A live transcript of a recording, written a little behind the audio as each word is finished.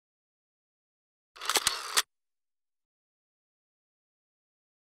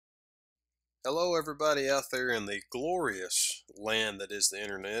Hello, everybody out there in the glorious land that is the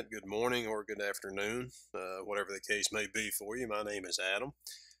internet. Good morning or good afternoon, whatever the case may be for you. My name is Adam,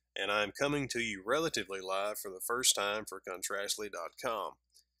 and I'm coming to you relatively live for the first time for Contrastly.com.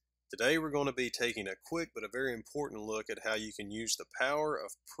 Today, we're going to be taking a quick but a very important look at how you can use the power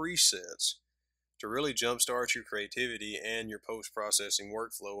of presets to really jumpstart your creativity and your post-processing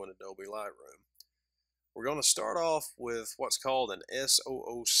workflow in Adobe Lightroom. We're going to start off with what's called an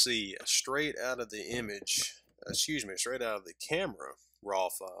SOOC, a straight out of the straight out of the camera raw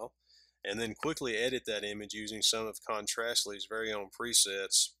file, and then quickly edit that image using some of Contrastly's very own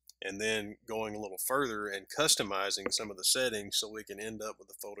presets, and then going a little further and customizing some of the settings so we can end up with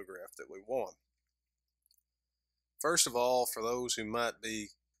the photograph that we want. First of all, for those who might be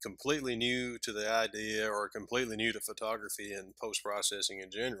completely new to the idea or completely new to photography and post-processing in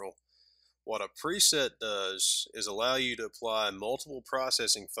general, what a preset does is allow you to apply multiple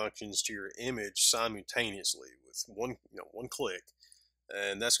processing functions to your image simultaneously with one click,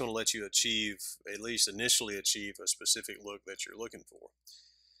 and that's going to let you at least initially achieve a specific look that you're looking for.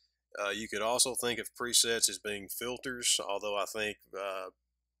 You could also think of presets as being filters, although I think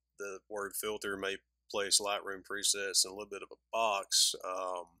the word filter may place Lightroom presets in a little bit of a box.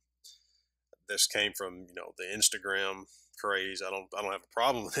 This came from the Instagram craze. I don't have a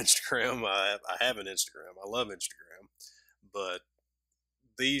problem with Instagram. I have an Instagram. I love Instagram, but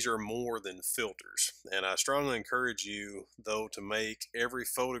these are more than filters. And I strongly encourage you, though, to make every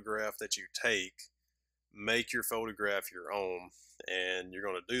photograph that you make your photograph your own. And you're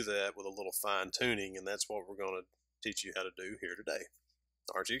going to do that with a little fine tuning, and that's what we're going to teach you how to do here today.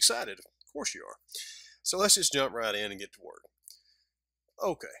 Aren't you excited? Of course you are. So let's just jump right in and get to work.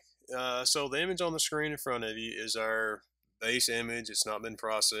 Okay, so the image on the screen in front of you is our base image. It's not been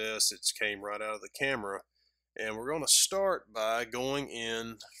processed. It's came right out of the camera. And we're going to start by going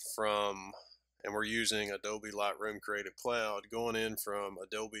in from, and we're using Adobe Lightroom Creative Cloud, going in from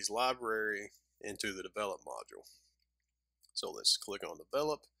Adobe's library into the Develop module. So let's click on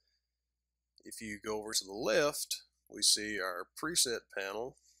Develop. If you go over to the left, we see our preset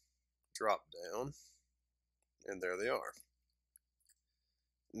panel drop down, and there they are.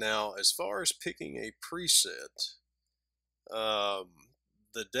 Now, as far as picking a preset,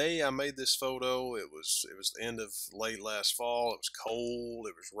 the day I made this photo, it was the end of late last fall. It was cold.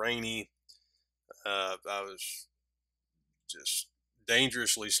 It was rainy. I was just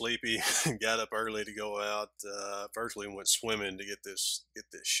dangerously sleepy. Got up early to go out. Virtually went swimming to get this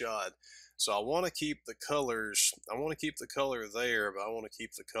shot. So I want to keep the colors. I want to keep the color there, but I want to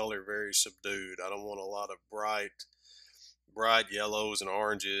keep the color very subdued. I don't want a lot of bright yellows and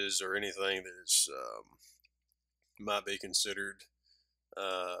oranges or anything that is might be considered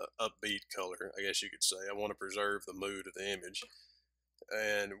upbeat color, I guess you could say. I want to preserve the mood of the image,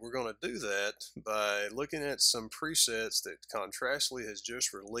 and we're going to do that by looking at some presets that Contrastly has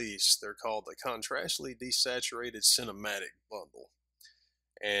just released. They're called the Contrastly Desaturated Cinematic Bundle,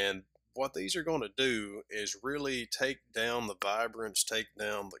 and what these are going to do is really take down the vibrance, take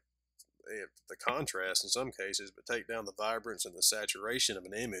down the contrast in some cases, but take down the vibrance and the saturation of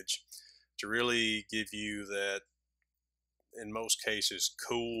an image to really give you that, in most cases,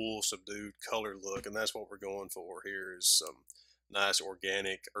 cool, subdued color look. And that's what we're going for here, is some nice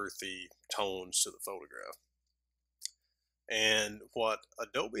organic, earthy tones to the photograph. And what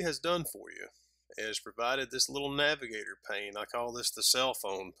Adobe has done for you is provided this little navigator pane. I call this the cell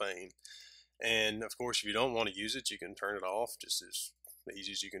phone pane. And of course, if you don't want to use it, you can turn it off just as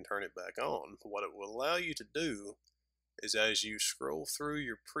easy as you can turn it back on. What it will allow you to do is, as you scroll through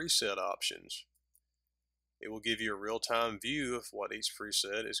your preset options, it will give you a real-time view of what each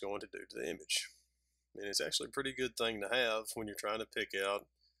preset is going to do to the image. And it's actually a pretty good thing to have when you're trying to pick out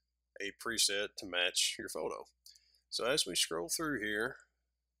a preset to match your photo. So as we scroll through here,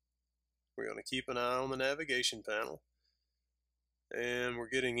 we're going to keep an eye on the navigation panel, and we're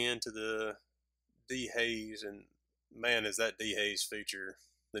getting into the dehaze. And man, is that dehaze feature,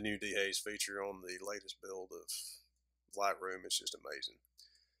 the new dehaze feature on the latest build of Lightroom, it's just amazing.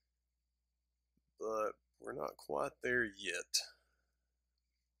 But we're not quite there yet.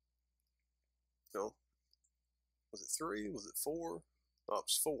 No. Was it 3? Was it 4? Oh, it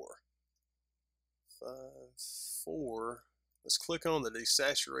was 4. 5, 4. Let's click on the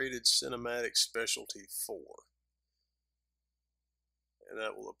Desaturated Cinematic Specialty 4. And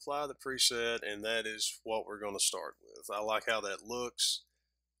that will apply the preset, and that is what we're going to start with. I like how that looks.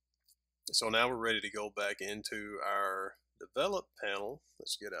 So now we're ready to go back into our Develop panel.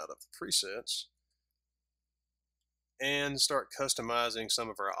 Let's get out of Presets and start customizing some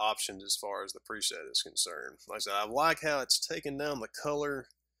of our options as far as the preset is concerned. Like I said, I like how it's taken down the color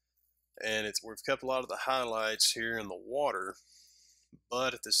and we've kept a lot of the highlights here in the water,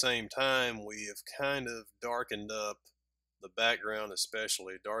 but at the same time we have kind of darkened up the background,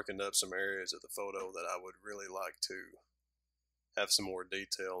 especially darkened up some areas of the photo that I would really like to have some more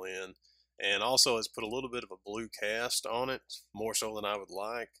detail in, and also has put a little bit of a blue cast on it, more so than I would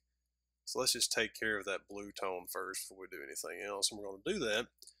like. So let's just take care of that blue tone first before we do anything else, and we're going to do that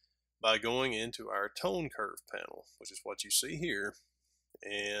by going into our tone curve panel, which is what you see here,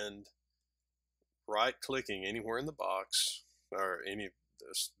 and right clicking anywhere in the box or any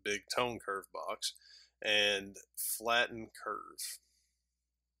this big tone curve box and flatten curve.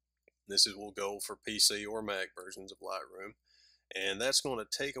 Will go for PC or Mac versions of Lightroom, and that's going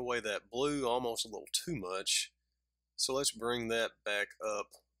to take away that blue almost a little too much. So let's bring that back up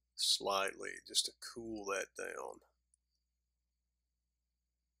slightly just to cool that down.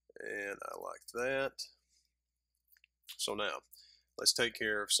 And I like that. So now let's take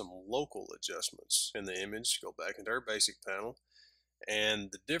care of some local adjustments in the image. Go back into our basic panel,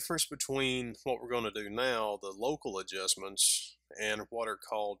 and the difference between what we're going to do now, the local adjustments, and what are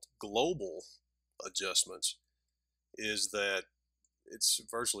called global adjustments, is that it's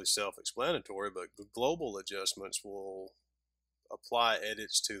virtually self-explanatory, but global adjustments will apply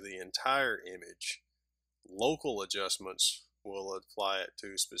edits to the entire image. Local adjustments will apply it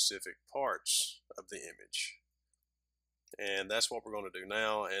to specific parts of the image. And that's what we're going to do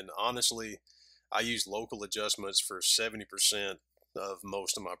now. And honestly, I use local adjustments for 70% of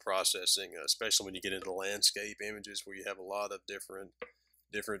most of my processing, especially when you get into landscape images where you have a lot of different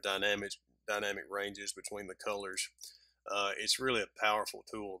dynamic ranges between the colors. It's really a powerful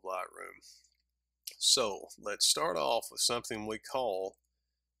tool of Lightroom. So let's start off with something we call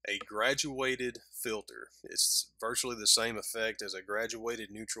a graduated filter. It's virtually the same effect as a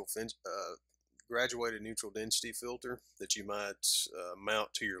graduated neutral density filter that you might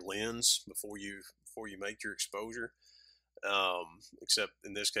mount to your lens before you make your exposure. Except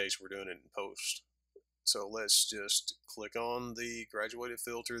in this case we're doing it in post. So let's just click on the graduated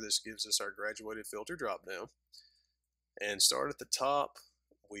filter. This gives us our graduated filter drop down, and start at the top.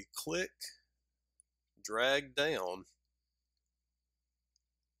 We click, drag down,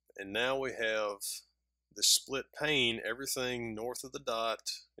 and now we have the split pane. Everything north of the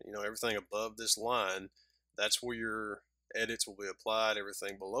dot, everything above this line, that's where your edits will be applied.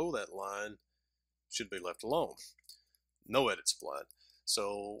 Everything below that line should be left alone. No edits applied.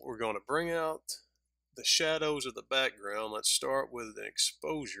 So we're going to bring out the shadows of the background. Let's start with an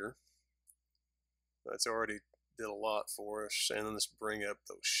exposure. That's already did a lot for us. And then let's bring up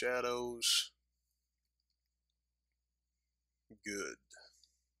those shadows. Good.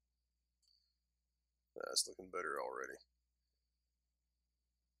 That's looking better already.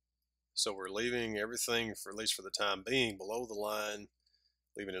 So we're leaving everything, at least for the time being, below the line,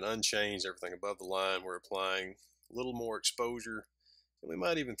 leaving it unchanged. Everything above the line, we're applying a little more exposure, and we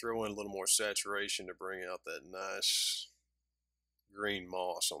might even throw in a little more saturation to bring out that nice green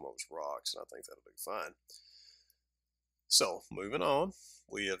moss on those rocks, and I think that'll be fine. So moving on,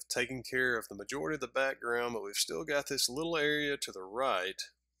 we have taken care of the majority of the background, but we've still got this little area to the right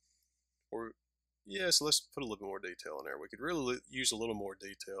where, yes, let's put a little more detail in there. We could really use a little more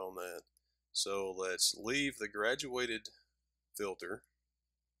detail on that. So let's leave the graduated filter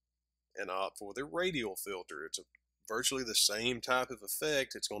and opt for the radial filter. It's virtually the same type of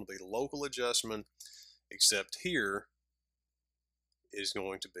effect. It's going to be local adjustment, except here is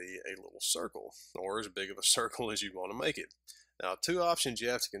going to be a little circle, or as big of a circle as you want to make it. Now, two options you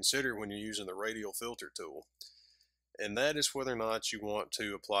have to consider when you're using the radial filter tool, and that is whether or not you want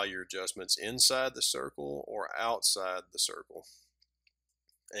to apply your adjustments inside the circle or outside the circle.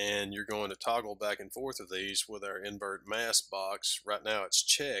 And you're going to toggle back and forth of these with our Invert Mass Box. Right now it's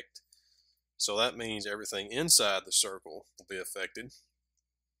checked, so that means everything inside the circle will be affected.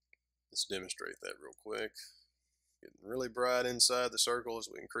 Let's demonstrate that real quick. Getting really bright inside the circle. As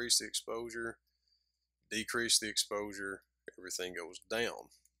we increase the exposure, decrease the exposure, everything goes down.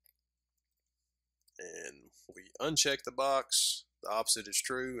 And we uncheck the box, the opposite is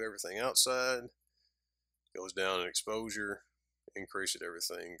true. Everything outside goes down in exposure. Increase it,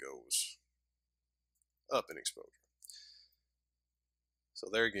 everything goes up in exposure. So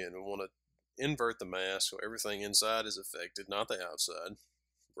there again, we want to invert the mask so everything inside is affected, not the outside.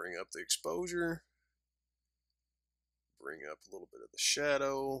 Bring up the exposure, bring up a little bit of the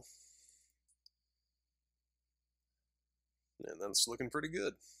shadow, and that's looking pretty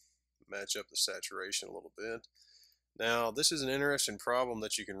good. Match up the saturation a little bit. Now, this is an interesting problem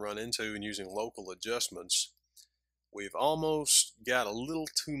that you can run into in using local adjustments. We've almost got a little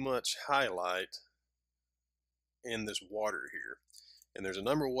too much highlight in this water here. And there's a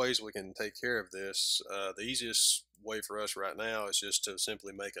number of ways we can take care of this. The easiest way for us right now is just to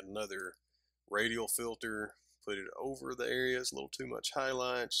simply make another radial filter, put it over the areas, a little too much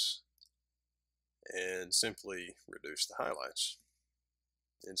highlights, and simply reduce the highlights.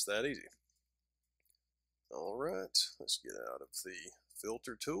 It's that easy. All right, let's get out of the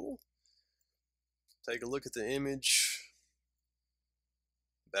filter tool. Take a look at the image.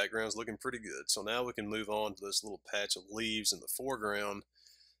 Background's looking pretty good. So now we can move on to this little patch of leaves in the foreground.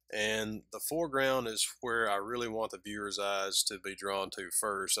 And the foreground is where I really want the viewer's eyes to be drawn to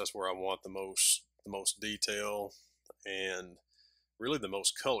first. That's where I want the most detail and really the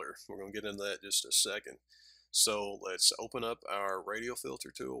most color. We're going to get into that in just a second. So let's open up our radial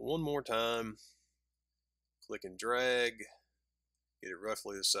filter tool one more time. Click and drag. Get it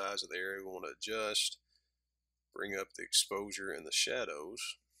roughly the size of the area we want to adjust. Bring up the exposure and the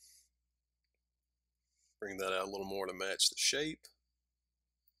shadows. Bring that out a little more to match the shape.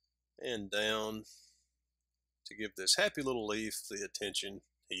 And down to give this happy little leaf the attention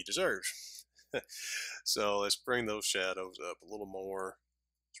he deserves. So let's bring those shadows up a little more.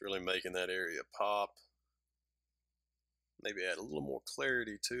 It's really making that area pop. Maybe add a little more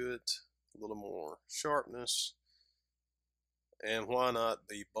clarity to it, a little more sharpness. And why not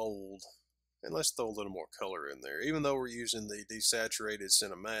be bold? And let's throw a little more color in there. Even though we're using the desaturated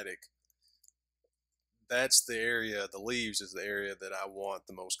cinematic, that's the area, the leaves is the area that I want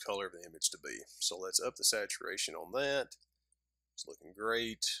the most color of the image to be. So let's up the saturation on that. It's looking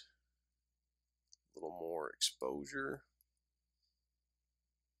great. A little more exposure.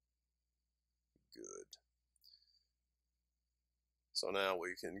 Good. So now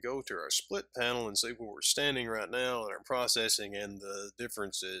we can go to our split panel and see where we're standing right now in our processing, and the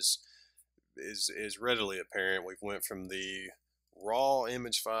difference is readily apparent. We've went from the raw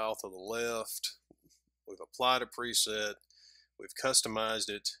image file to the left. We've applied a preset, we've customized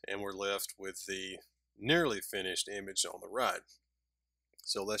it, and we're left with the nearly finished image on the right.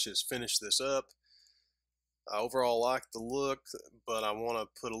 So let's just finish this up. I overall like the look, but I want to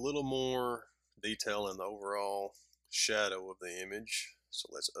put a little more detail in the overall shadow of the image. So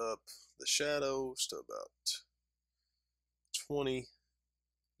let's up the shadows to about 20,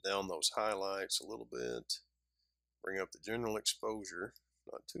 down those highlights a little bit, bring up the general exposure,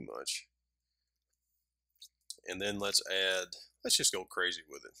 not too much. And then let's just go crazy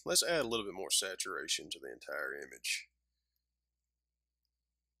with it. Let's add a little bit more saturation to the entire image.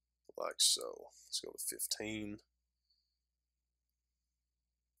 Like so. Let's go to 15.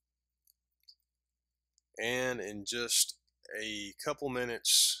 And in just a couple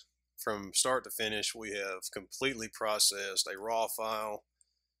minutes from start to finish, we have completely processed a raw file.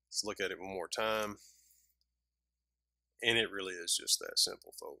 Let's look at it one more time. And it really is just that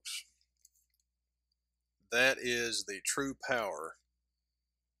simple, folks. That is the true power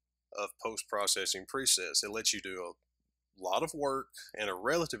of post-processing presets. It lets you do a lot of work in a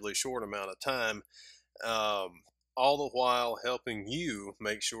relatively short amount of time, all the while helping you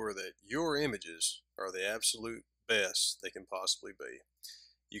make sure that your images are the absolute best they can possibly be.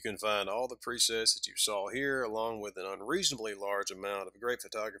 You can find all the presets that you saw here, along with an unreasonably large amount of great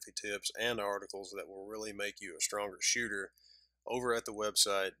photography tips and articles that will really make you a stronger shooter, over at the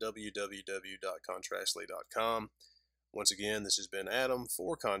website www.contrastly.com. Once again, this has been Adam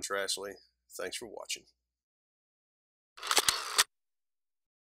for Contrastly. Thanks for watching.